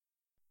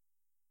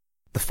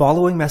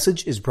following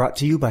message is brought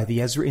to you by the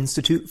Ezra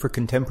Institute for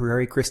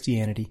Contemporary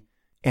Christianity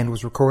and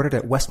was recorded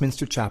at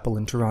Westminster Chapel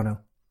in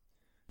Toronto.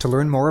 To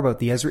learn more about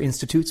the Ezra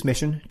Institute's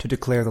mission to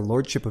declare the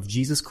Lordship of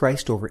Jesus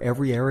Christ over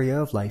every area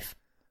of life,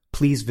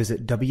 please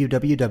visit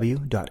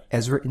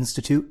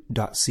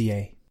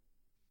www.ezrainstitute.ca.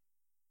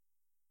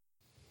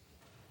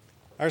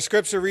 Our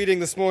scripture reading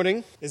this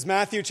morning is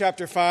Matthew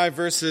chapter 5,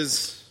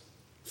 verses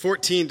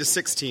 14 to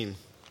 16.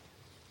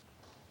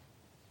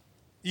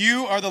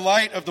 You are the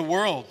light of the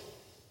world.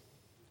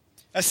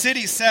 A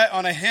city set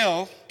on a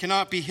hill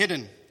cannot be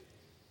hidden.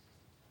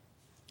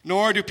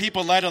 Nor do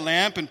people light a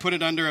lamp and put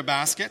it under a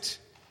basket,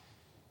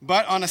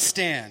 but on a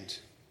stand,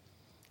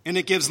 and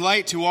it gives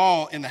light to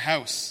all in the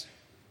house.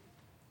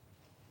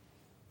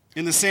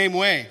 In the same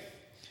way,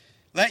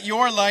 let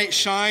your light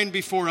shine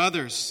before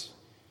others,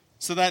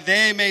 so that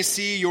they may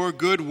see your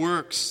good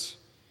works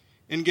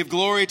and give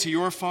glory to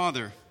your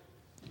Father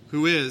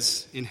who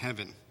is in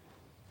heaven.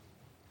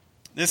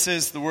 This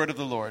is the word of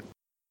the Lord.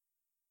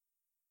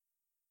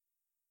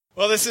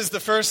 Well, this is the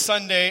first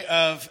Sunday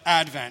of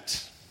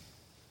Advent.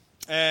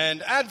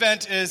 And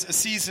Advent is a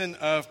season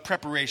of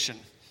preparation.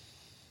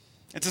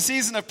 It's a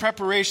season of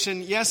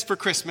preparation, yes, for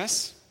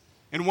Christmas.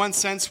 In one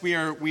sense, we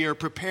are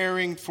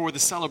preparing for the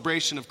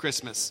celebration of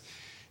Christmas.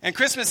 And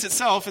Christmas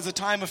itself is a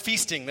time of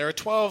feasting. There are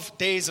 12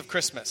 days of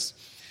Christmas.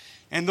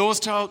 And those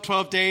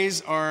 12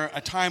 days are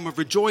a time of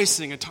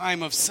rejoicing, a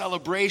time of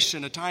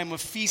celebration, a time of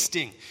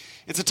feasting.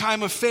 It's a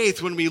time of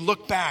faith when we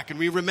look back and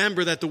we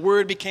remember that the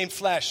Word became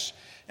flesh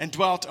and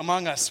dwelt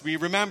among us. We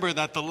remember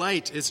that the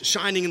light is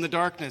shining in the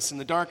darkness, and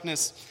the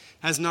darkness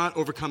has not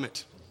overcome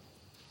it.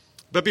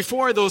 But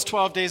before those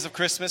 12 days of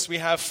Christmas, we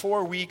have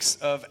 4 weeks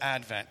of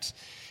Advent.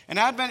 And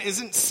Advent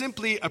isn't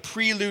simply a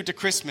prelude to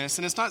Christmas,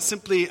 and it's not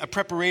simply a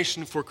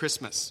preparation for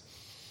Christmas.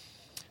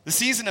 The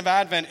season of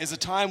Advent is a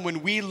time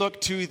when we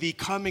look to the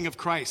coming of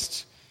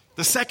Christ,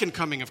 the second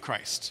coming of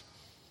Christ.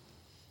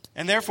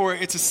 And therefore,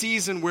 it's a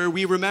season where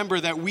we remember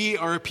that we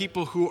are a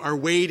people who are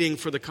waiting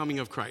for the coming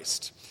of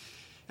Christ.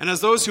 And as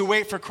those who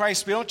wait for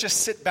Christ, we don't just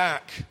sit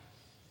back,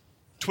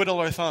 twiddle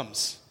our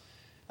thumbs.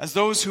 As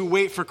those who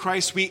wait for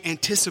Christ, we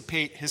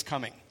anticipate his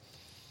coming.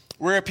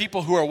 We're a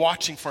people who are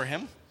watching for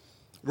him.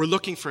 We're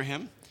looking for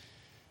him.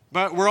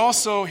 But we're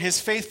also his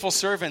faithful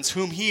servants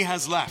whom he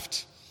has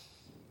left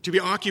to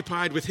be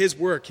occupied with his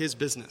work, his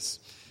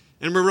business.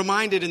 And we're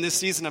reminded in this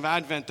season of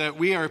Advent that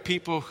we are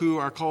people who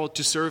are called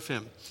to serve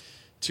him,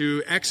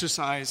 to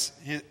exercise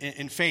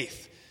in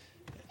faith,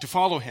 to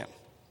follow him,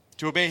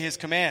 to obey his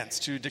commands,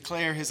 to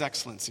declare his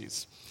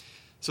excellencies.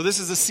 So this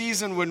is a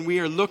season when we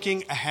are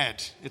looking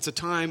ahead. It's a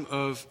time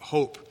of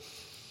hope.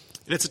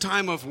 And it's a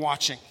time of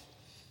watching.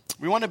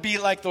 We want to be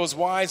like those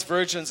wise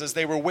virgins as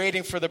they were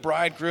waiting for the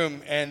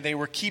bridegroom and they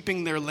were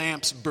keeping their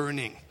lamps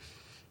burning.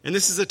 And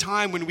this is a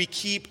time when we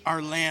keep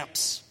our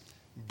lamps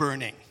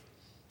burning.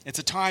 It's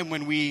a time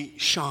when we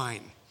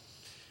shine.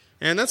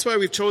 And that's why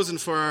we've chosen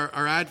for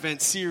our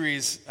Advent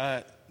series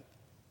the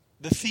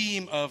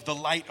theme of the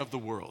light of the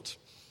world.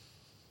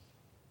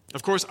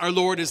 Of course, our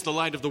Lord is the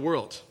light of the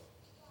world.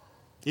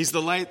 He's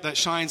the light that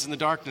shines in the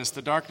darkness.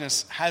 The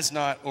darkness has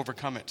not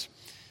overcome it.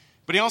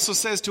 But he also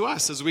says to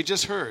us, as we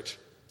just heard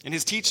in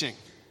his teaching,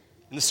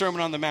 in the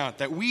Sermon on the Mount,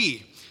 that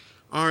we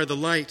are the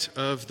light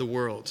of the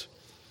world.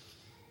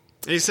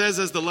 And he says,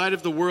 as the light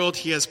of the world,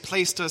 he has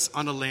placed us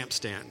on a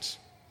lampstand.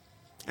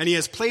 And he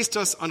has placed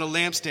us on a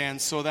lampstand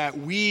so that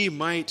we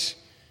might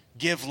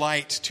give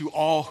light to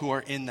all who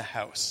are in the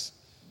house.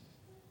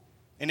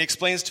 And he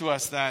explains to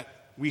us that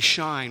we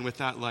shine with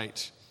that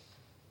light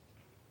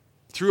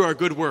through our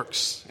good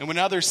works. And when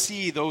others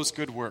see those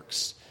good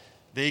works,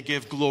 they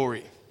give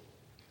glory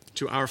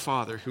to our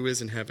Father who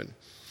is in heaven.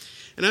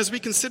 And as we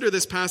consider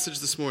this passage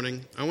this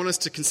morning, I want us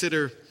to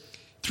consider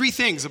 3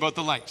 things about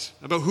the light,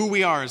 about who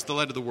we are as the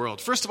light of the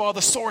world. First of all,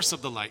 the source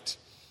of the light.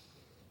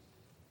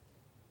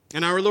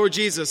 And our Lord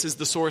Jesus is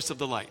the source of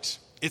the light.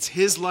 It's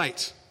his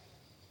light.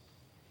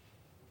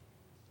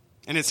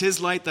 And it's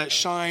his light that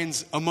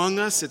shines among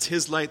us. It's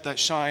his light that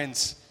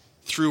shines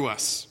through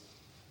us.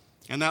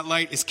 And that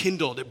light is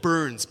kindled. It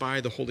burns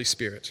by the Holy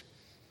Spirit.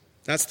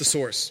 That's the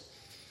source.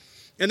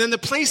 And then the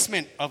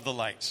placement of the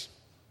light.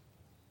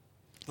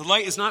 The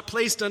light is not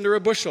placed under a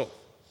bushel.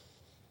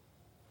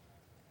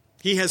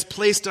 He has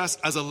placed us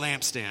as a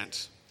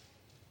lampstand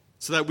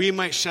so that we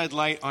might shed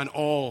light on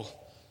all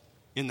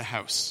in the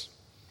house.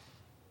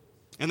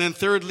 And then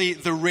thirdly,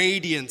 the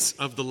radiance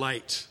of the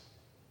light,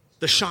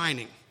 the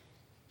shining.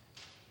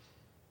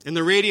 And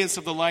the radiance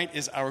of the light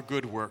is our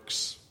good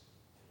works.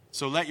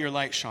 So let your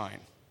light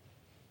shine,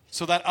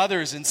 so that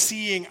others, in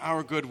seeing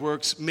our good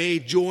works, may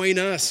join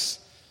us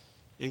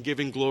in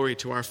giving glory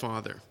to our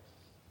Father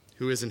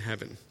who is in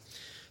heaven.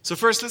 So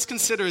first, let's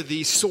consider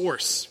the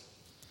source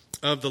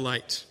of the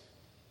light.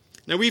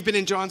 Now, we've been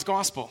in John's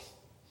Gospel,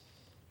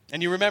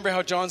 and you remember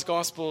how John's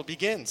Gospel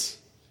begins.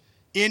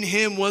 In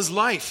him was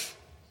life.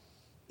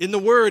 In the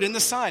Word, in the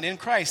Son, in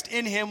Christ,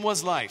 in him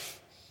was life.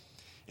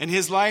 And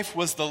his life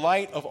was the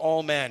light of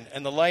all men,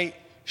 and the light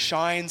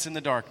shines in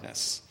the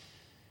darkness,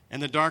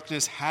 and the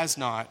darkness has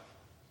not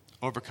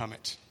overcome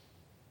it.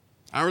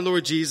 Our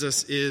Lord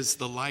Jesus is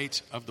the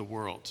light of the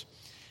world.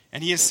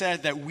 And he has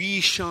said that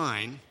we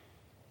shine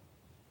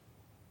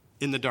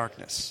in the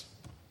darkness.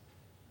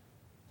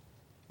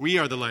 We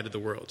are the light of the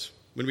world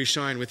when we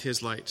shine with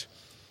his light.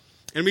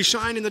 And we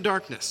shine in the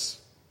darkness.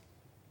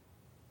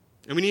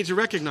 And we need to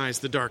recognize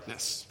the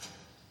darkness,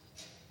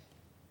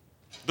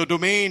 the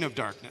domain of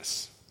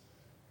darkness.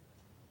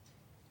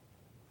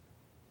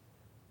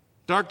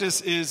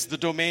 Darkness is the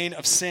domain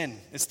of sin.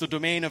 It's the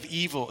domain of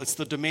evil. It's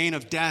the domain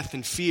of death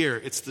and fear.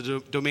 It's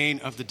the domain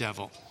of the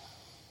devil.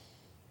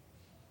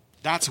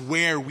 That's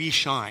where we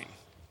shine.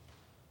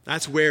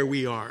 That's where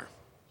we are.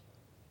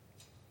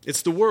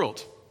 It's the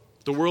world.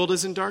 The world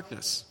is in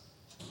darkness.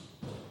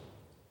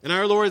 And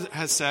our Lord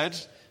has said,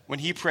 when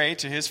he prayed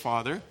to his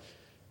Father,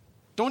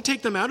 don't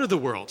take them out of the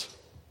world.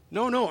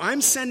 No,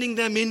 I'm sending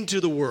them into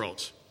the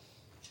world.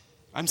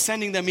 I'm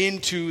sending them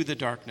into the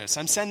darkness.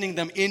 I'm sending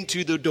them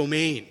into the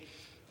domain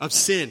of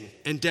sin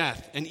and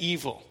death and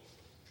evil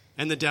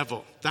and the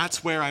devil.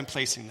 That's where I'm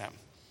placing them.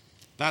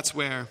 That's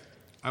where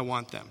I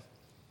want them.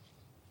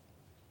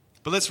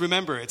 But let's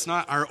remember, it's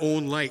not our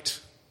own light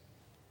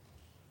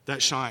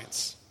that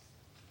shines.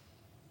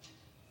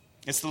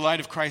 It's the light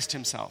of Christ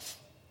himself.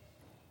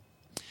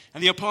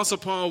 And the Apostle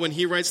Paul, when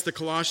he writes the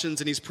Colossians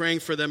and he's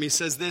praying for them, he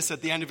says this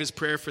at the end of his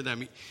prayer for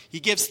them.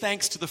 He gives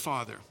thanks to the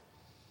Father.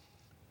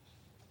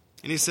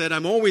 And he said,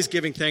 I'm always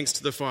giving thanks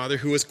to the Father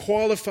who has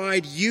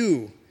qualified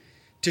you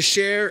to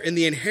share in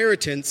the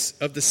inheritance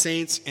of the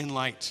saints in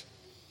light.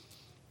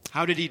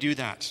 How did he do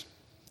that?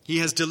 He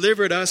has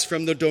delivered us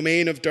from the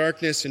domain of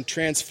darkness and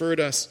transferred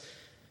us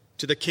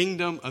to the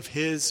kingdom of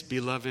his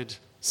beloved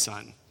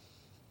Son.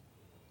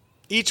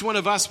 Each one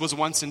of us was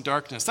once in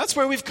darkness. That's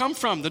where we've come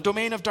from, the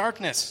domain of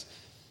darkness.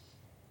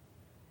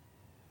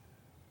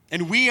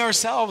 And we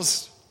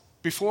ourselves,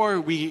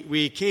 before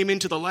we came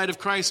into the light of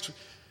Christ,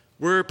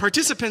 were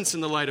participants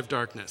in the light of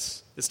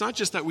darkness. It's not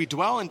just that we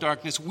dwell in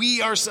darkness,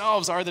 we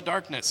ourselves are the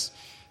darkness.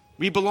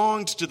 We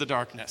belonged to the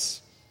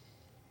darkness.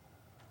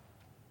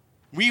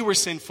 We were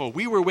sinful,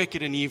 we were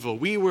wicked and evil,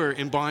 we were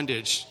in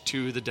bondage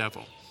to the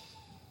devil.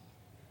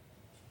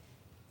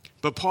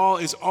 But Paul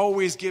is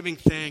always giving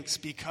thanks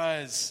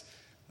because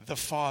the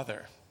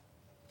Father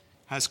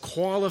has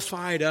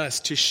qualified us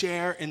to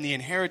share in the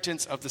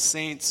inheritance of the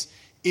saints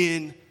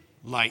in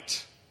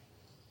light.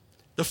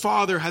 The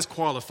Father has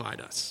qualified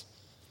us.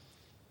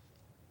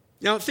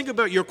 Now, think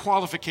about your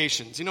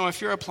qualifications. You know,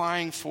 if you're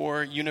applying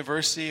for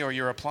university or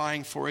you're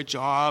applying for a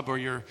job or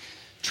you're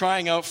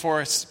trying out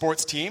for a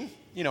sports team,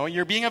 you know,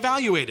 you're being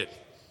evaluated.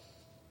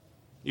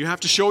 You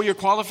have to show your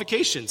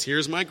qualifications.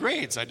 Here's my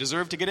grades. I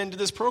deserve to get into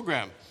this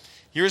program.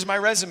 Here's my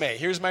resume.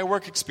 Here's my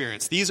work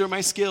experience. These are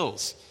my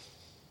skills.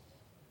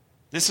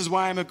 This is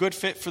why I'm a good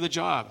fit for the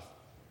job.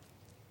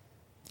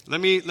 Let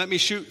me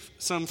shoot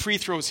some free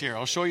throws here.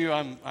 I'll show you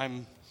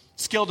I'm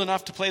skilled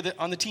enough to play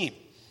on the team.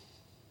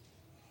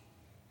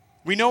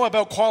 We know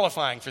about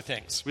qualifying for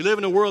things. We live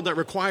in a world that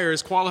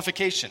requires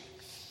qualification.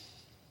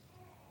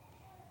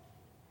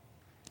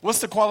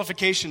 What's the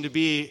qualification to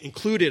be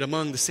included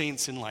among the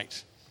saints in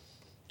light?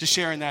 To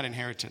share in that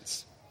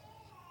inheritance?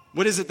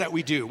 What is it that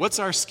we do? What's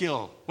our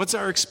skill? What's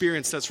our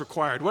experience that's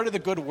required? What are the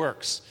good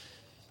works?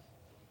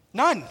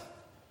 None.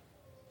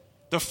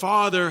 The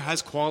Father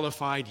has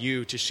qualified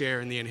you to share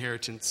in the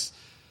inheritance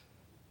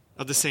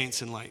of the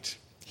saints in light.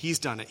 He's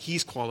done it.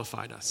 He's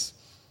qualified us.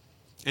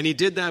 And he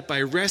did that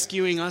by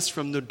rescuing us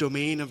from the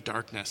domain of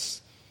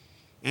darkness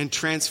and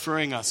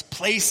transferring us,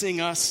 placing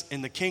us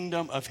in the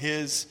kingdom of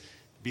his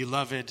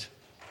beloved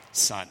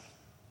Son.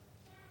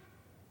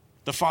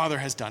 The Father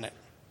has done it.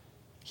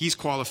 He's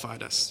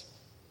qualified us.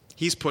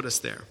 He's put us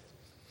there.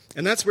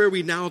 And that's where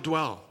we now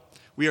dwell.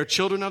 We are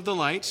children of the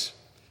light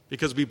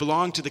because we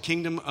belong to the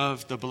kingdom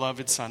of the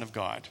beloved Son of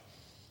God.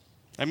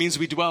 That means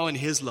we dwell in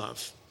his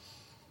love.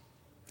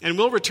 And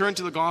we'll return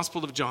to the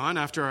Gospel of John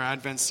after our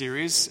Advent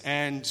series,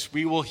 and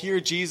we will hear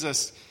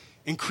Jesus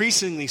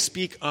increasingly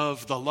speak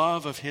of the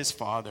love of his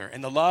Father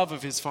and the love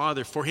of his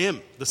Father for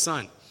him, the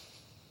Son.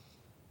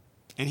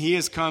 And he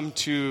has come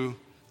to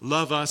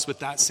love us with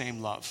that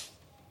same love.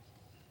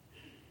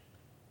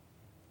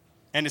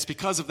 And it's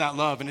because of that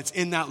love, and it's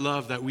in that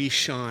love that we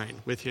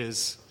shine with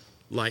his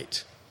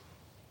light.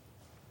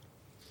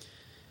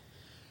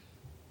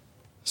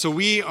 So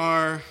we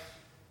are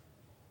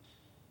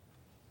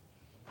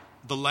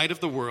the light of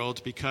the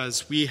world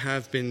because we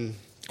have been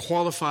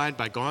qualified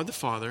by God the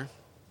Father.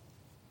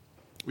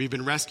 We've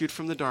been rescued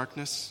from the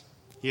darkness.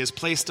 He has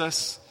placed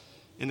us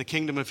in the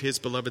kingdom of his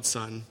beloved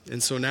Son.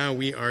 And so now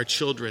we are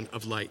children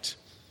of light.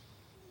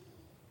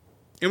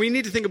 And we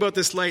need to think about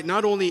this light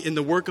not only in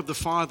the work of the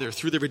Father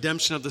through the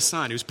redemption of the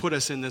Son who's put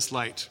us in this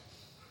light,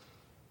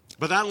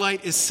 but that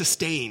light is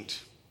sustained.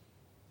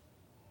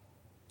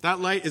 That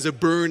light is a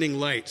burning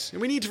light.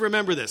 And we need to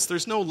remember this.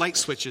 There's no light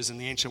switches in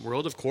the ancient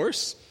world, of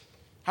course.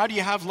 How do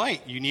you have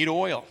light? You need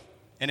oil.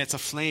 And it's a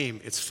flame.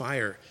 It's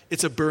fire.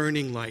 It's a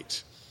burning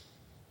light.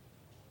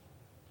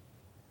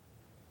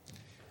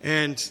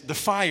 And the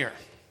fire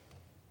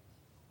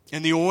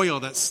and the oil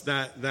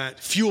that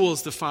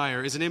fuels the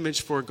fire is an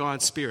image for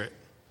God's Spirit.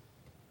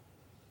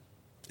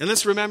 And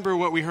let's remember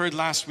what we heard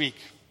last week,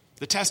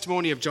 the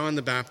testimony of John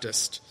the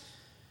Baptist,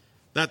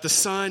 that the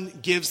Son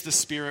gives the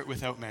Spirit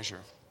without measure.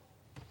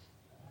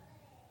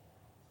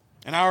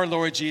 And our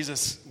Lord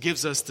Jesus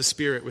gives us the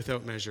Spirit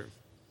without measure.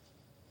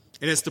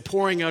 And it's the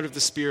pouring out of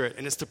the Spirit,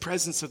 and it's the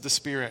presence of the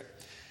Spirit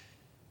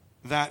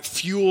that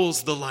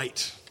fuels the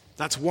light.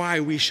 That's why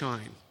we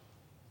shine.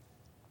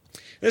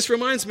 This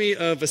reminds me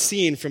of a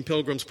scene from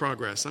Pilgrim's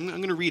Progress. I'm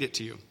going to read it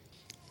to you.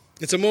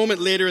 It's a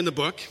moment later in the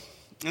book,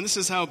 and this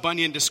is how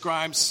Bunyan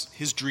describes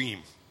his dream.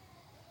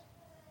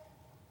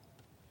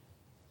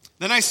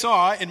 Then I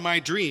saw in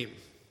my dream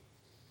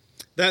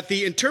that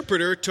the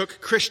interpreter took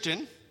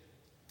Christian,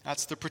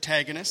 that's the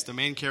protagonist, the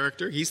main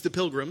character, he's the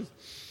pilgrim.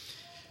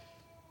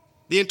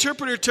 The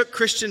interpreter took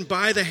Christian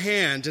by the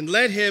hand and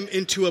led him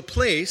into a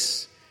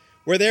place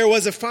where there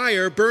was a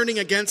fire burning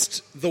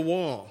against the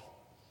wall,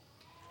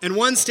 and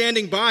one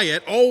standing by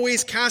it,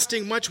 always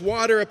casting much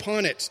water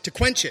upon it to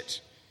quench it.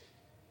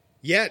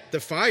 Yet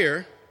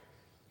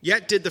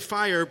did the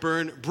fire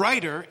burn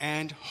brighter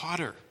and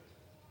hotter.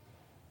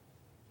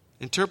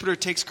 Interpreter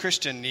takes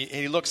Christian, and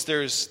he looks,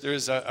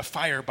 there's a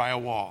fire by a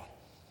wall,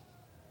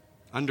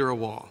 under a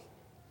wall.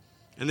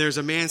 And there's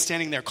a man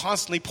standing there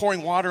constantly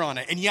pouring water on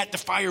it, and yet the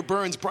fire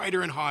burns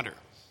brighter and hotter.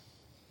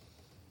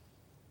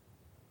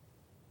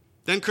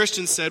 Then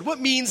Christian said, "What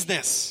means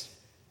this?"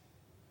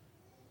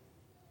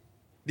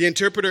 The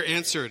interpreter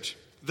answered,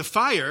 "The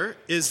fire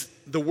is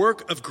the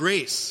work of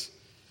grace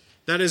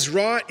that is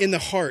wrought in the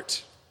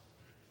heart.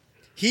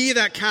 He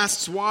that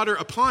casts water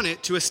upon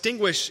it to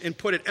extinguish and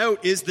put it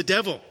out is the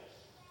devil.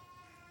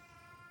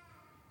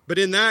 But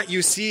in that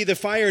you see the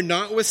fire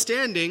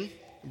notwithstanding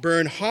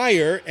burn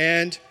higher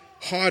and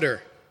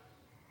hotter.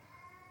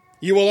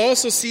 You will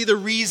also see the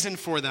reason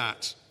for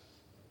that."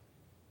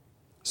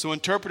 So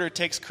interpreter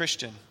takes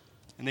Christian,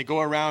 and they go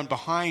around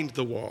behind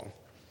the wall,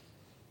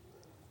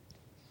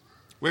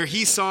 where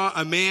he saw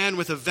a man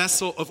with a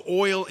vessel of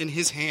oil in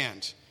his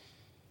hand,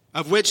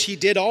 of which he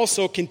did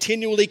also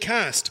continually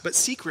cast, but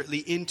secretly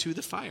into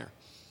the fire.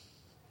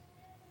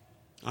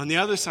 On the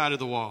other side of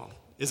the wall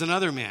is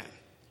another man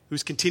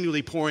who's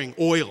continually pouring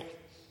oil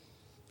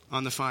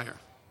on the fire.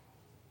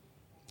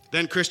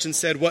 Then Christian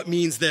said, "What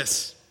means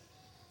this?"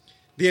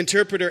 The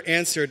interpreter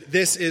answered,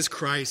 "This is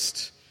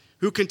Christ,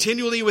 who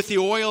continually with the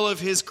oil of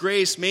his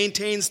grace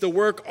maintains the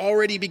work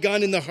already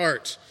begun in the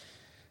heart,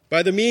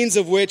 by the means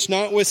of which,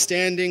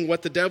 notwithstanding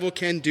what the devil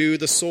can do,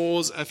 the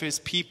souls of his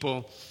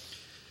people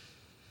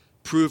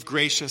prove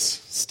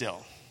gracious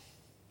still."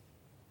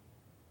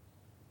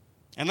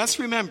 And let's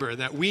remember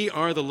that we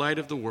are the light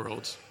of the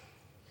world.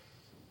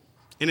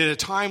 And in a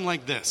time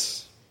like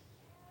this,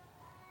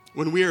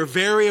 when we are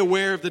very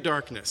aware of the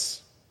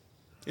darkness,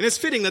 and it's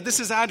fitting that this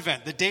is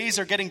Advent, the days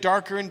are getting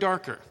darker and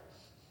darker.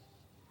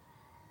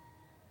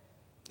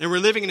 And we're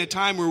living in a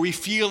time where we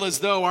feel as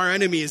though our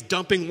enemy is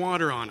dumping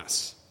water on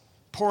us,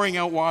 pouring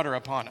out water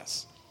upon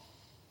us.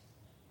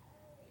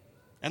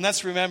 And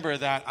let's remember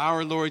that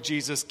our Lord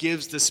Jesus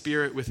gives the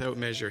Spirit without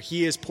measure.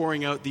 He is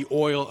pouring out the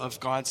oil of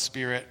God's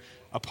Spirit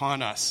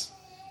upon us.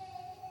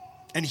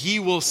 And he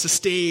will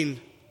sustain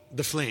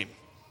the flame.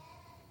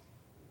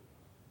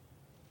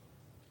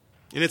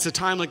 And it's a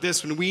time like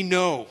this when we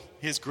know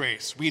his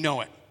grace. We know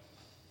it.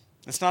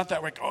 It's not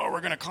that we're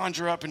going to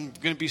conjure up and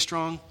going to be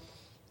strong.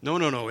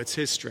 No. It's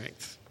his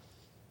strength,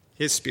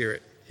 his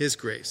Spirit, his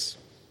grace.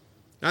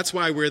 That's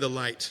why we're the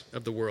light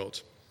of the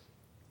world.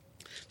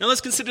 Now let's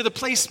consider the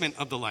placement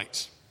of the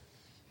light.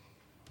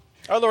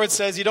 Our Lord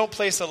says you don't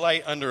place a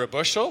light under a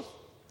bushel.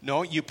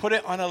 No, you put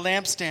it on a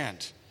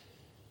lampstand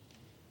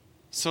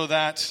so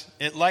that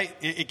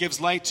it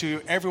gives light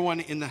to everyone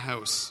in the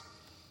house.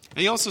 And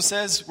he also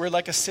says we're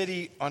like a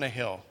city on a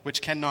hill, which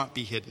cannot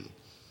be hidden.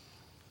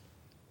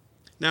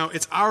 Now,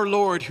 it's our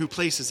Lord who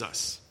places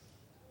us.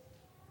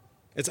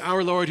 It's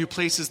our Lord who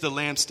places the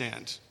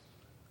lampstand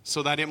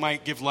so that it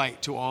might give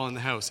light to all in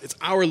the house. It's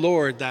our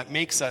Lord that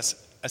makes us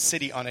a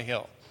city on a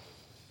hill.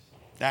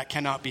 That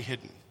cannot be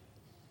hidden.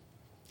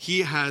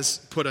 He has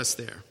put us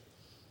there.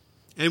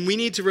 And we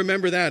need to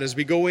remember that as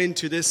we go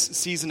into this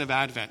season of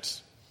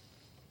Advent,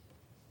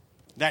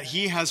 that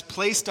he has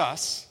placed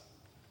us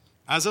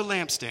as a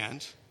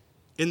lampstand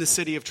in the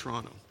city of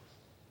Toronto.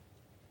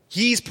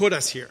 He's put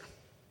us here.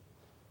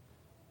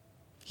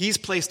 He's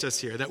placed us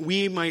here that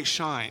we might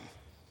shine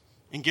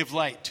and give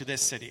light to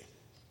this city.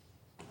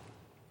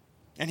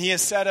 And he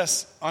has set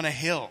us on a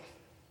hill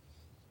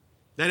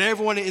that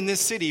everyone in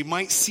this city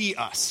might see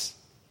us.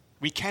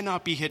 We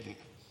cannot be hidden.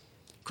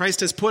 Christ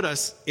has put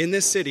us in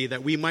this city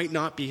that we might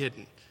not be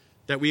hidden,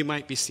 that we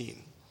might be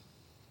seen.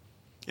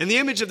 And the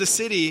image of the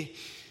city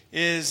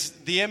is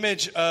the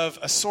image of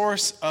a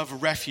source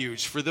of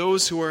refuge for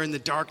those who are in the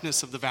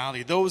darkness of the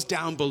valley, those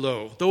down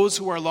below, those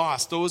who are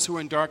lost, those who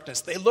are in darkness.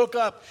 They look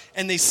up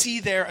and they see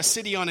there a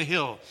city on a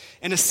hill.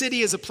 And a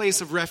city is a place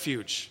of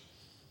refuge.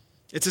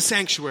 It's a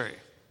sanctuary.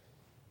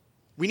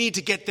 We need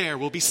to get there.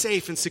 We'll be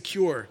safe and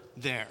secure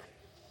there.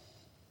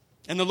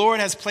 And the Lord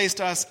has placed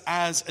us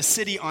as a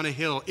city on a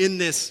hill in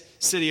this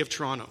city of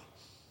Toronto.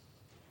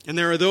 And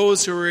there are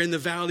those who are in the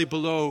valley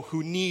below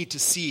who need to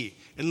see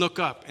and look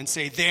up and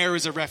say, there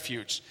is a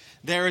refuge.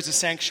 There is a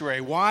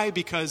sanctuary. Why?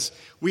 Because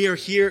we are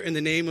here in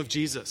the name of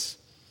Jesus.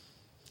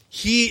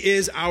 He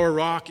is our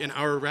rock and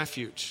our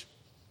refuge.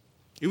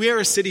 We are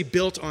a city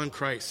built on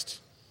Christ.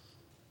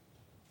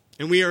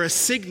 And we are a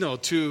signal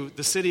to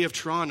the city of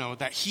Toronto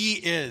that he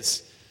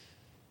is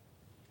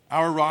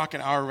our rock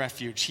and our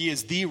refuge. He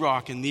is the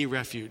rock and the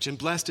refuge. And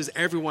blessed is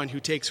everyone who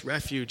takes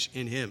refuge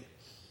in him.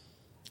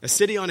 A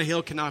city on a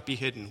hill cannot be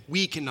hidden.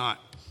 We cannot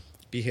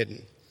be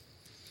hidden.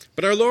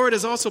 But our Lord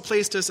has also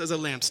placed us as a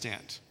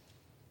lampstand,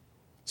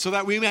 so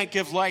that we might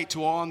give light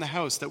to all in the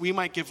house, that we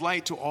might give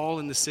light to all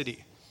in the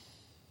city.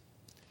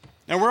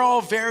 Now, we're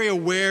all very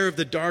aware of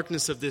the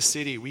darkness of this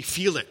city. We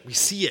feel it. We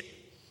see it.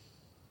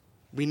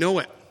 We know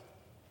it.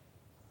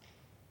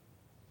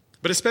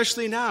 But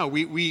especially now,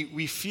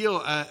 we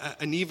feel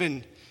an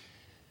even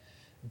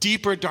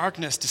deeper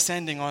darkness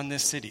descending on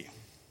this city.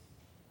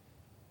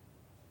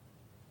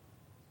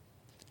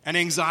 An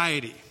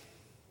anxiety,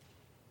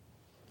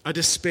 a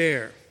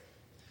despair,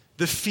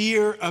 the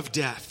fear of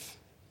death.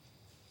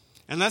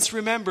 And let's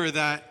remember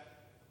that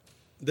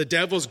the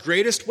devil's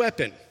greatest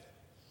weapon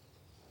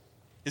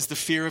is the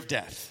fear of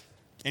death.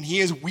 And he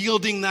is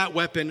wielding that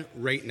weapon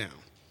right now.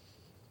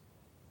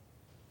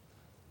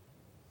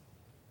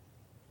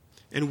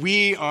 And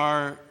we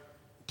are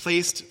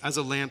placed as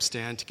a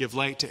lampstand to give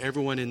light to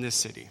everyone in this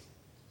city.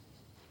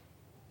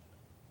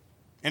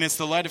 And it's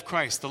the light of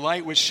Christ, the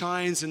light which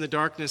shines in the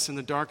darkness, and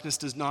the darkness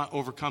does not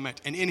overcome it.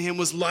 And in him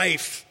was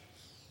life.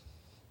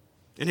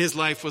 And his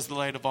life was the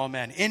light of all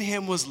men. In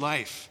him was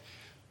life.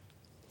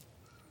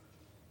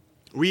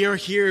 We are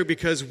here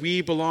because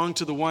we belong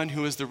to the one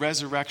who is the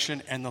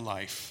resurrection and the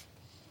life.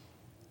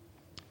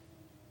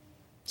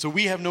 So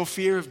we have no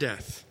fear of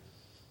death.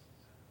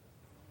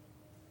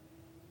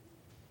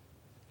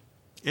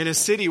 And a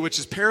city which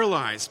is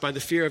paralyzed by the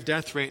fear of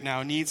death right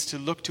now needs to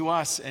look to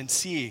us and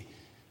see,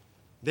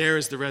 there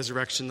is the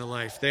resurrection, the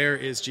life. There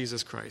is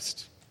Jesus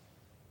Christ.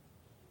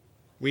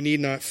 We need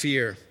not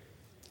fear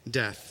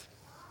death.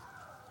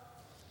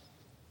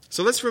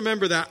 So let's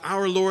remember that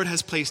our Lord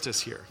has placed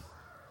us here.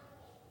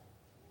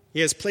 He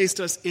has placed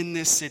us in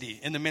this city,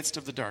 in the midst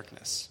of the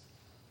darkness.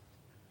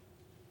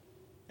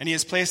 And he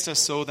has placed us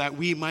so that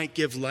we might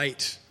give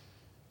light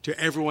to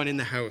everyone in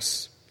the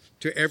house,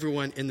 to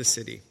everyone in the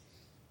city.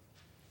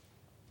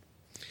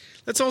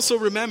 Let's also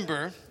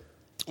remember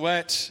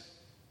what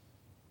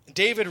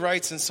David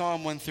writes in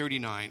Psalm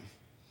 139.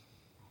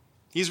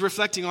 He's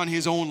reflecting on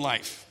his own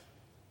life.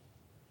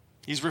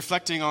 He's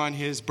reflecting on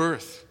his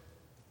birth.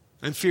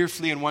 I'm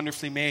fearfully and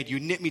wonderfully made. You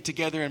knit me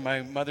together in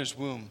my mother's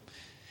womb.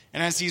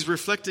 And as he's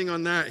reflecting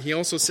on that, he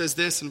also says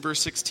this in verse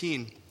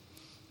 16.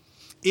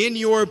 In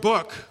your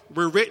book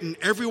were written,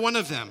 every one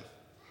of them,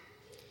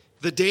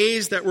 the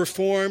days that were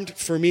formed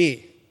for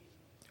me,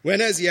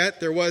 when as yet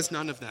there was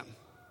none of them.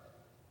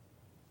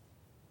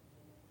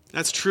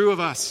 That's true of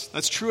us.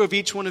 That's true of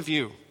each one of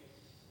you.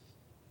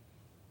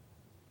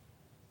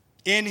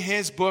 In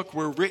his book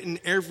were written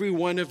every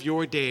one of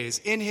your days.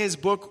 In his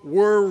book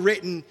were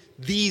written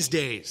these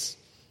days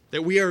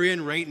that we are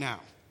in right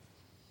now.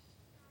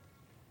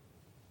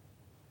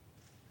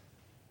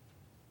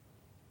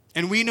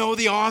 And we know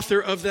the author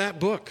of that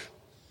book.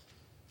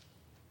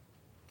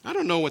 I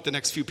don't know what the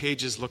next few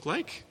pages look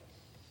like.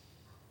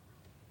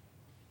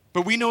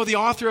 But we know the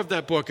author of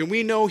that book, and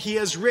we know he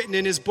has written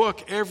in his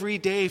book every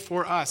day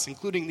for us,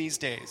 including these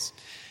days.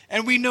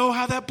 And we know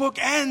how that book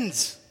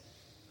ends.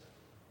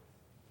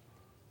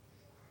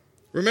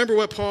 Remember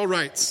what Paul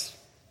writes.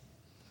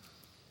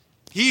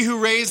 He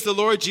who raised the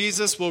Lord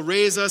Jesus will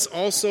raise us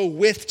also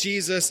with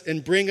Jesus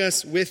and bring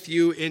us with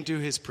you into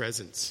his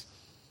presence.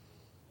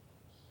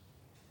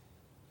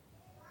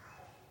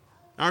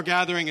 Our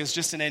gathering is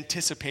just an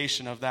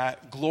anticipation of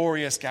that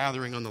glorious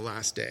gathering on the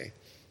last day.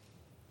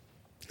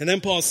 And then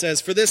Paul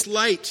says, for this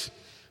light,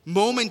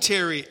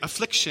 momentary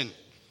affliction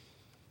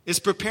is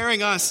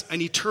preparing us an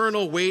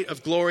eternal weight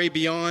of glory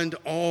beyond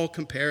all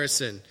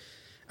comparison.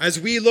 As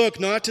we look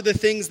not to the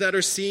things that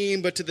are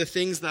seen, but to the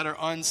things that are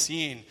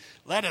unseen.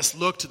 Let us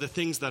look to the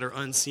things that are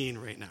unseen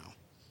right now.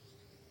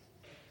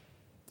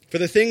 For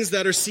the things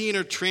that are seen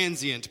are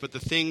transient, but the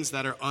things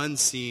that are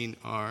unseen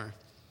are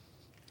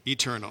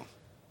eternal.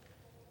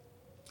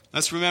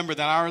 Let's remember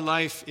that our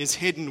life is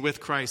hidden with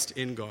Christ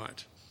in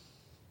God.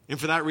 And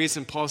for that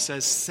reason, Paul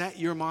says, set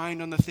your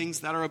mind on the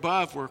things that are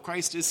above, where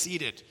Christ is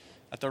seated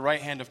at the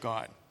right hand of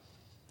God.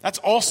 That's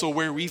also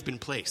where we've been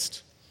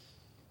placed.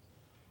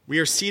 We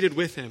are seated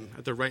with him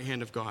at the right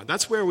hand of God.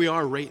 That's where we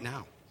are right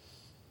now.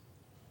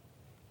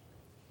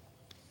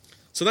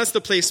 So that's the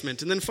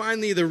placement. And then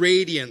finally, the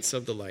radiance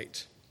of the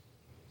light.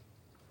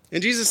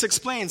 And Jesus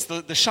explains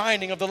the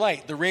shining of the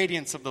light, the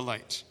radiance of the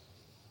light.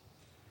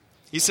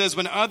 He says,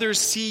 when others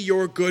see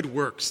your good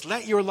works,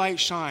 let your light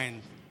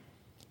shine,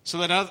 so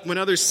that when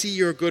others see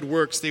your good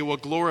works, they will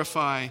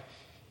glorify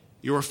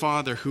your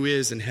Father who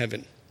is in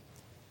heaven.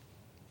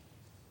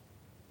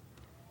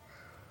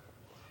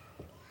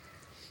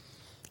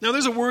 Now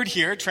there's a word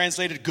here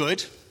translated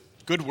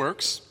good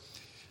works,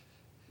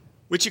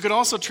 which you could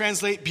also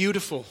translate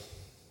beautiful.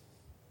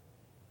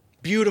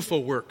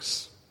 Beautiful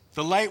works.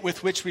 The light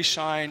with which we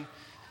shine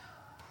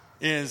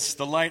is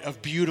the light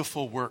of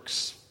beautiful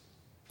works.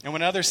 And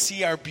when others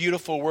see our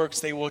beautiful works,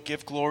 they will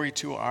give glory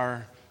to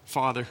our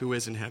Father who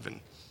is in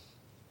heaven.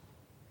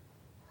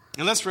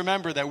 And let's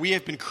remember that we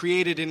have been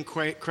created in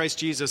Christ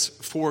Jesus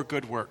for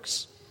good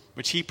works,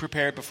 which he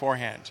prepared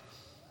beforehand,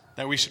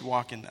 that we should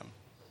walk in them.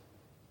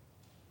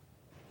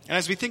 And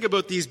as we think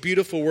about these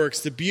beautiful works,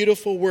 the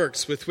beautiful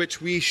works with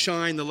which we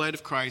shine the light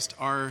of Christ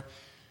are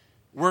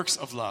works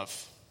of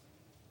love.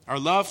 Our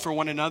love for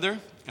one another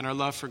and our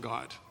love for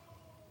God.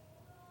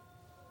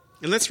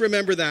 And let's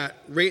remember that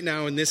right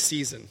now in this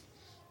season.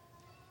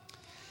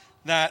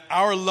 That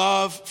our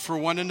love for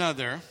one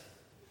another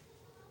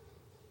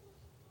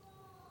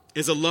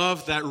is a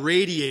love that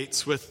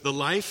radiates with the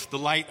life, the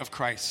light of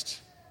Christ.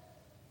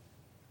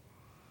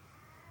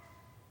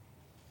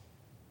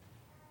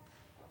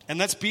 And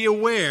let's be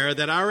aware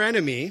that our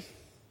enemy,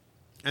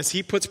 as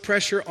he puts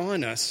pressure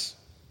on us,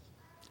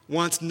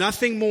 wants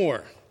nothing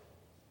more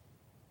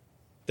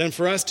than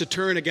for us to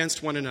turn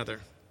against one another.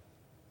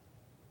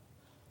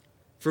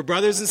 For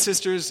brothers and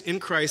sisters in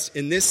Christ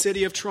in this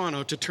city of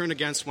Toronto to turn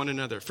against one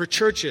another. For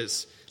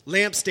churches,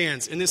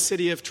 lampstands in this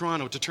city of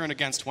Toronto to turn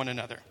against one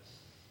another.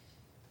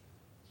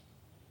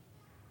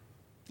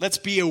 Let's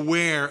be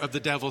aware of the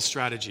devil's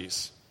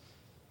strategies.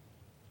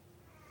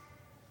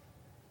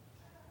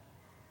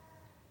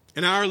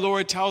 And our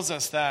Lord tells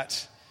us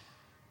that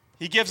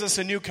he gives us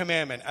a new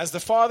commandment. As the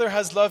Father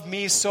has loved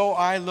me, so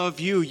I love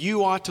you.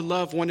 You ought to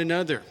love one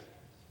another.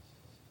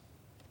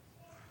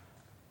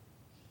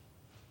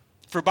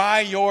 For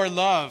by your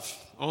love,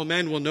 all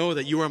men will know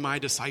that you are my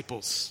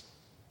disciples.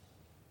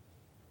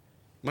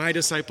 My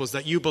disciples,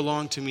 that you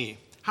belong to me.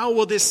 How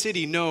will this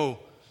city know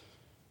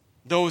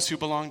those who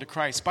belong to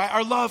Christ? By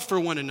our love for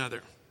one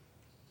another.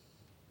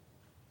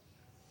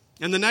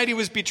 And the night he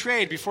was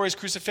betrayed before his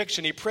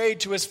crucifixion, he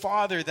prayed to his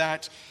Father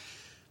that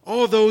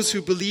all those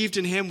who believed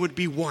in him would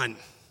be one,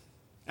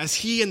 as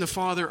he and the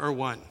Father are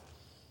one.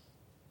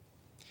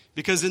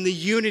 Because in the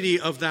unity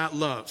of that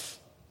love,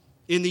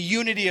 in the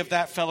unity of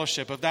that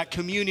fellowship, of that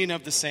communion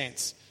of the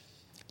saints,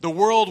 the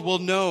world will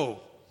know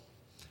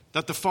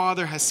that the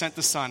Father has sent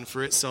the Son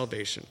for its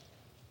salvation.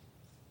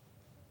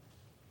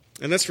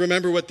 And let's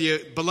remember what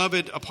the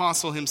beloved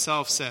apostle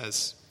himself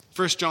says.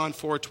 1 John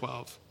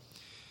 4:12.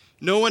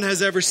 No one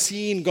has ever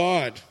seen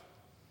God.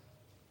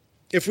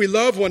 If we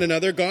love one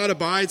another, God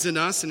abides in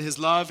us, and his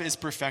love is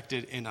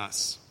perfected in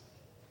us.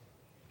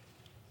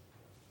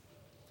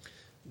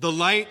 The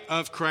light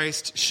of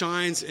Christ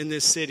shines in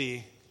this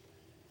city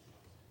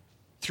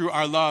through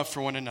our love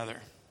for one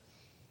another.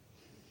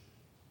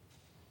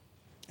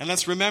 And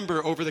let's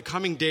remember over the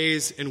coming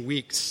days and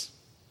weeks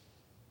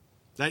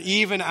that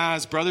even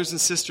as brothers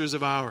and sisters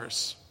of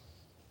ours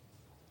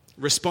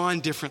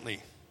respond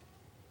differently,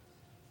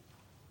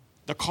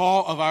 the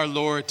call of our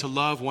Lord to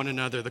love one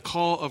another, the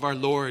call of our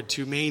Lord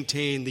to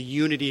maintain the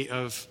unity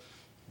of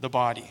the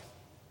body,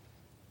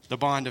 the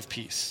bond of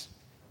peace.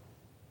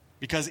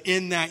 Because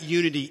in that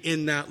unity,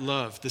 in that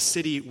love, the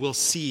city will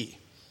see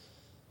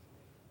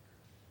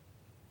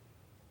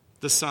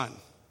the Son.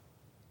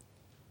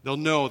 They'll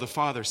know the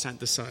Father sent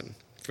the Son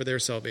for their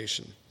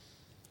salvation.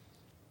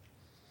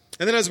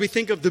 And then as we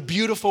think of the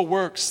beautiful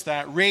works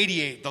that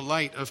radiate the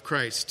light of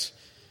Christ,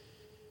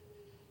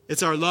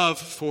 it's our love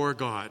for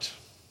God.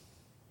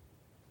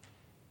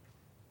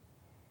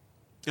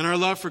 And our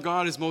love for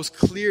God is most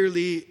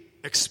clearly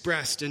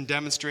expressed and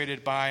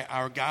demonstrated by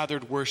our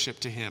gathered worship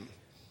to him,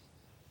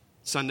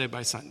 Sunday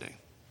by Sunday.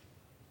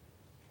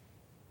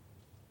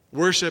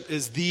 Worship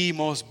is the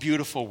most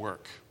beautiful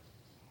work.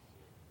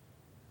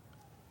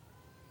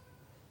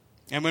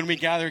 And when we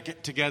gather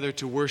together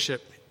to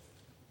worship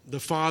the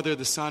Father,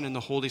 the Son, and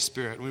the Holy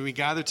Spirit, when we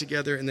gather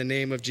together in the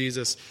name of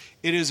Jesus,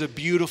 it is a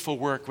beautiful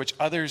work which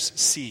others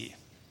see.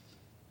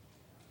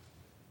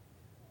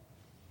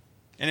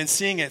 And in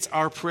seeing it, it's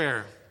our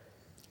prayer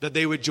that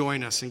they would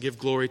join us and give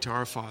glory to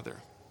our Father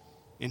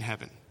in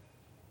heaven.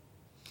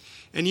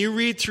 And you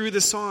read through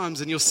the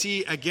Psalms and you'll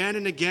see again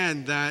and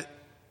again that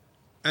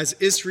as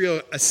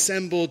Israel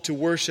assembled to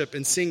worship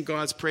and sing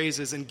God's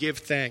praises and give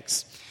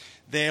thanks,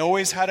 they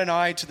always had an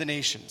eye to the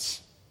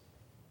nations.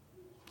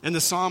 And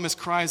the psalmist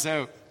cries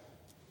out,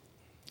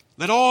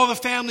 "Let all the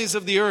families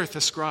of the earth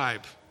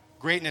ascribe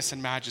greatness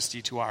and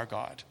majesty to our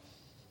God."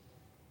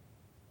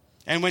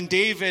 And when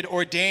David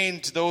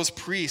ordained those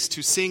priests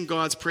to sing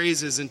God's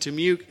praises and to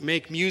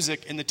make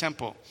music in the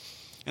temple,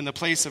 in the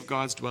place of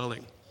God's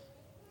dwelling,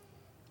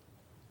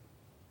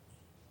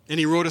 and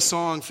he wrote a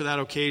song for that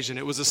occasion,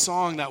 it was a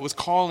song that was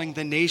calling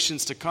the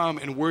nations to come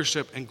and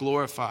worship and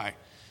glorify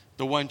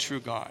the one true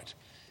God.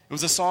 It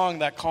was a song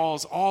that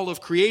calls all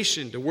of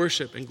creation to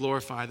worship and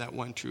glorify that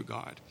one true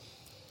God.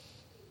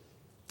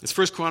 It's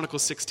 1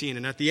 Chronicles 16,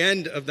 and at the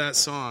end of that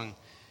song,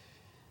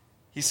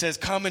 he says,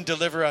 "Come and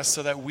deliver us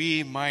so that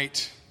we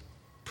might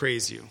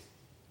praise you."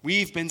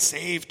 We've been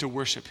saved to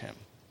worship him.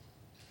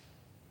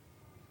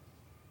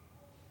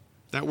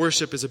 That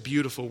worship is a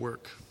beautiful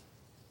work.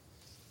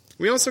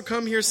 We also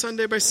come here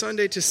Sunday by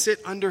Sunday to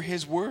sit under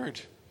his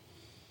word.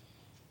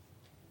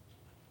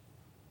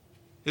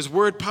 His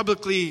word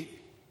publicly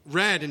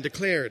read and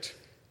declared.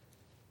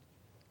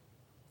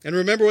 And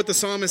remember what the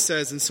psalmist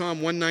says in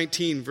Psalm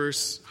 119,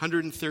 verse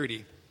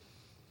 130.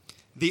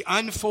 The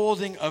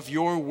unfolding of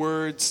your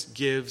words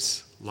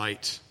gives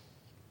light.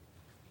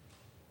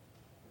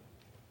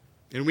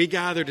 And we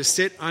gather to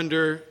sit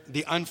under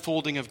the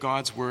unfolding of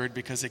God's word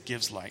because it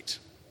gives light.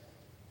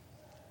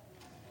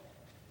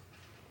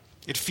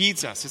 It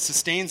feeds us. It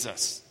sustains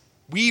us.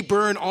 We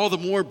burn all the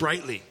more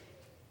brightly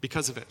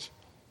because of it.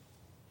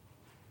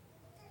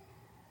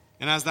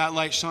 And as that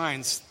light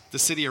shines, the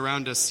city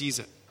around us sees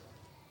it.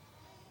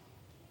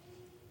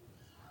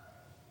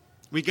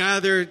 We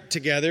gather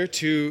together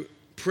to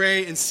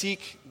pray and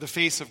seek the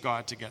face of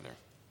God together.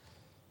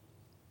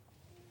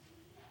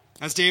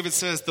 As David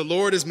says, the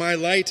Lord is my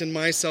light and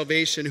my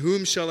salvation.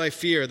 Whom shall I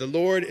fear? The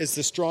Lord is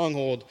the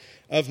stronghold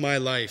of my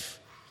life.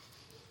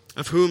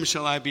 Of whom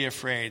shall I be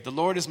afraid? The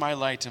Lord is my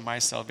light and my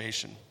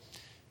salvation.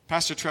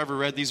 Pastor Trevor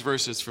read these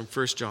verses from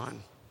 1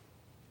 John.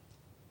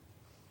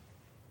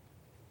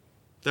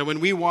 That when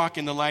we walk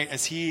in the light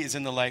as he is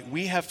in the light,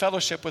 we have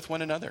fellowship with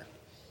one another.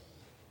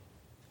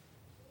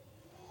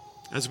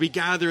 As we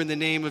gather in the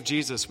name of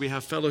Jesus, we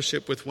have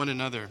fellowship with one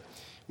another.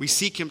 We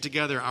seek him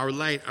together, our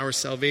light, our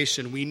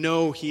salvation. We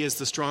know he is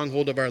the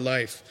stronghold of our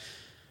life.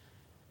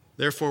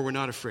 Therefore, we're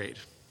not afraid.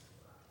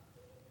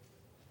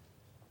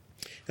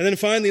 And then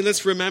finally,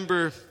 let's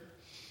remember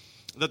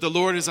that the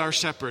Lord is our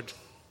shepherd,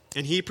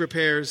 and he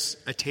prepares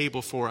a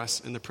table for us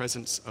in the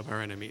presence of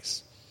our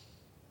enemies.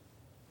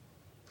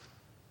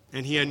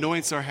 And he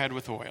anoints our head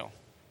with oil,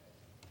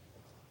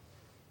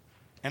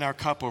 and our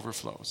cup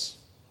overflows.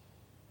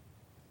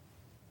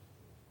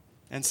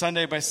 And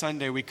Sunday by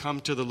Sunday, we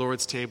come to the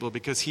Lord's table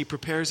because he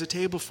prepares a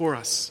table for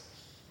us.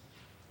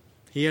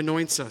 He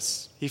anoints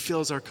us. He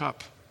fills our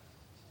cup.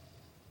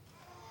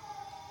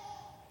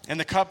 And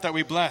the cup that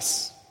we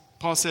bless,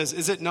 Paul says,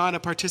 is it not a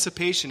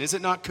participation? Is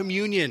it not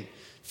communion,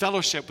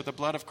 fellowship with the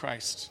blood of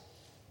Christ?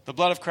 The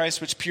blood of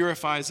Christ which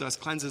purifies us,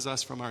 cleanses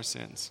us from our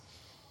sins.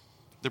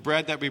 The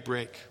bread that we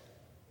break,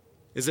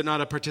 is it not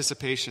a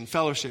participation,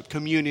 fellowship,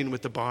 communion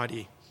with the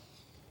body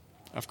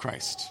of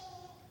Christ?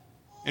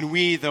 And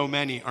we, though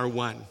many, are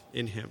one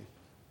in him.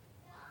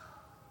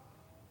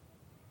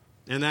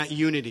 And that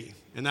unity,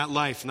 and that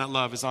life, and that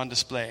love is on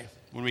display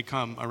when we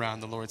come around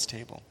the Lord's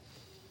table.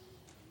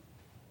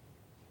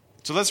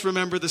 So let's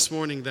remember this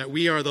morning that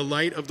we are the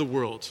light of the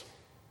world.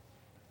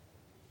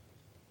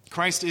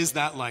 Christ is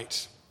that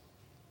light.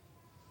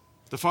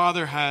 The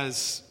Father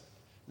has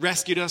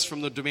rescued us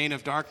from the domain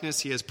of darkness.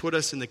 He has put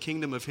us in the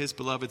kingdom of his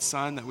beloved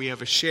Son, that we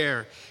have a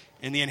share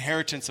in the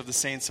inheritance of the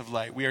saints of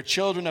light. We are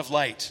children of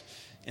light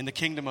in the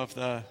kingdom of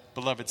the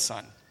beloved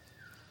Son,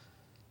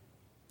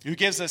 who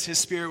gives us his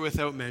Spirit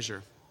without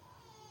measure.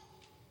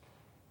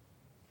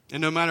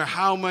 And no matter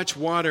how much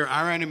water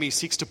our enemy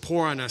seeks to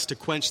pour on us to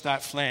quench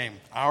that flame,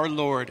 our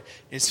Lord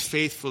is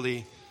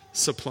faithfully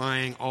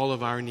supplying all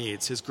of our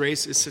needs. His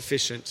grace is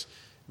sufficient.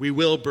 We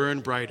will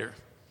burn brighter.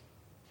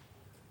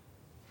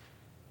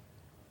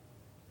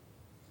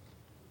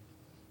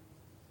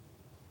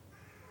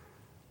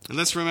 And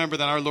let's remember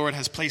that our Lord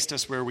has placed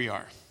us where we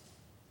are,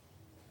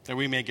 that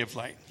we may give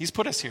light. He's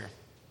put us here.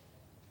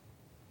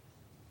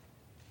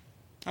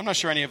 I'm not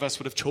sure any of us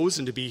would have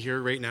chosen to be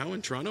here right now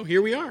in Toronto.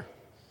 Here we are.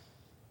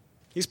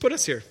 He's put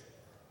us here.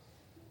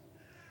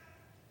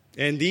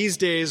 And these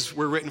days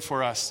were written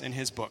for us in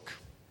his book.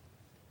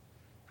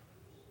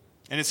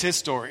 And it's his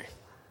story.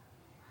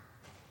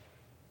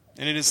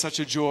 And it is such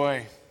a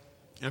joy,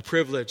 a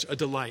privilege, a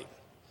delight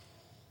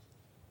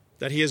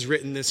that he has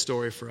written this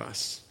story for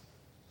us.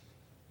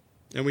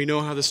 And we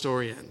know how the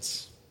story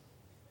ends.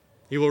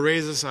 He will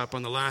raise us up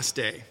on the last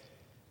day,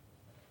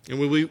 and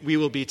we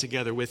will be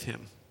together with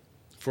him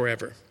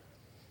forever.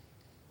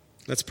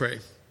 Let's pray.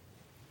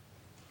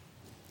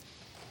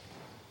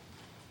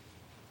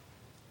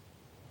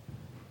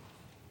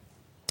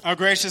 Our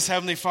gracious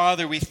Heavenly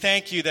Father, we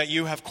thank you that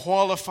you have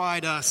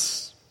qualified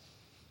us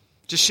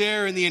to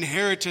share in the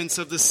inheritance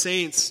of the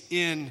saints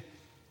in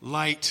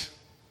light.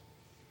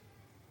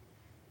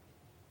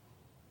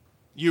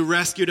 You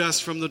rescued us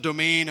from the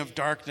domain of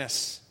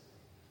darkness.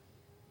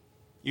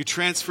 You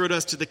transferred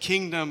us to the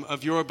kingdom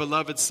of your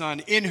beloved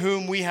Son, in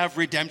whom we have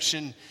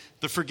redemption,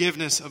 the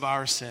forgiveness of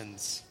our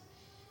sins.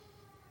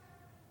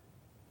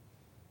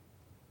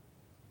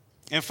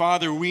 And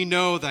Father, we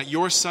know that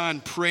your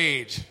Son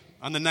prayed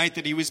on the night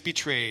that he was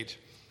betrayed,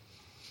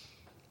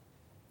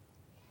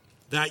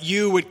 that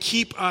you would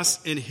keep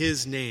us in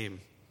his name,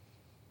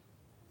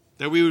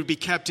 that we would be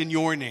kept in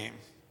your name.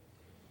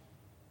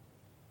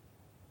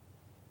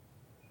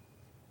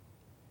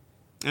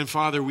 And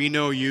Father, we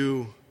know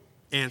you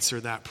answer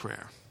that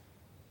prayer.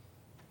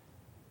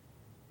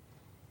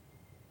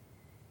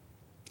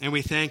 And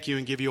we thank you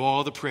and give you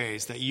all the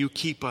praise that you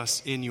keep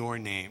us in your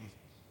name.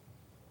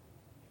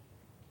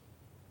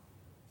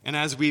 And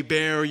as we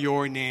bear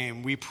your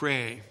name, we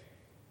pray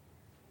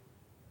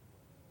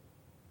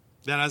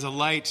that as a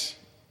light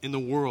in the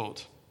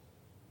world,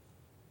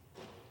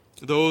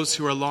 those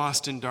who are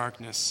lost in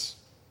darkness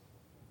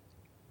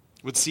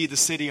would see the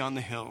city on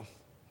the hill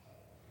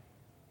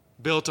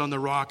built on the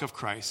rock of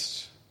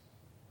Christ,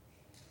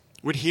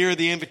 would hear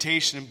the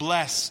invitation, and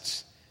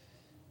blessed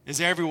is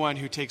everyone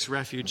who takes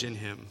refuge in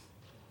him.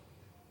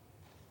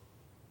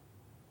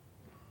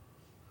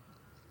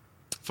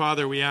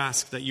 Father, we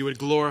ask that you would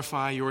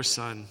glorify your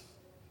Son,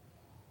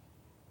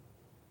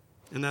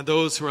 and that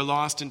those who are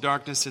lost in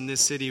darkness in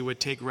this city would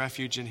take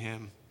refuge in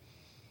him.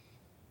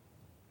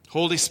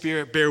 Holy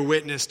Spirit, bear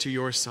witness to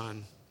your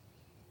Son.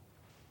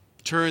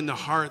 Turn the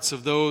hearts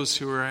of those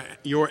who are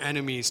your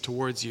enemies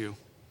towards you,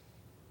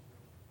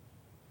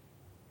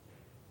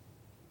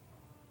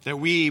 that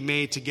we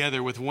may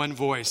together with one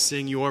voice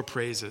sing your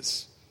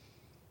praises.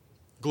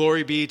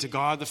 Glory be to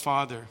God the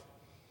Father,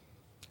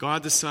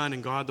 God the Son,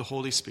 and God the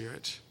Holy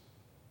Spirit,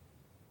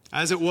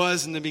 as it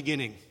was in the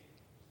beginning,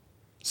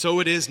 so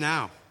it is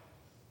now,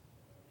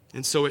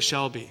 and so it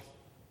shall be,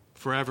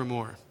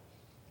 forevermore.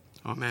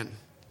 Amen.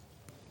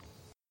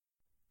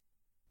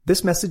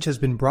 This message has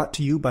been brought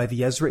to you by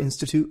the Ezra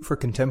Institute for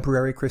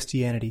Contemporary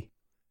Christianity.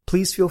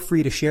 Please feel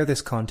free to share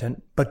this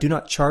content, but do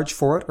not charge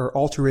for it or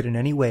alter it in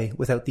any way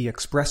without the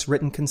express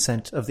written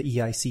consent of the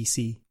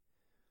EICC.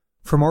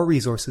 For more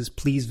resources,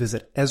 please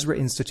visit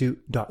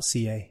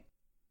ezrainstitute.ca.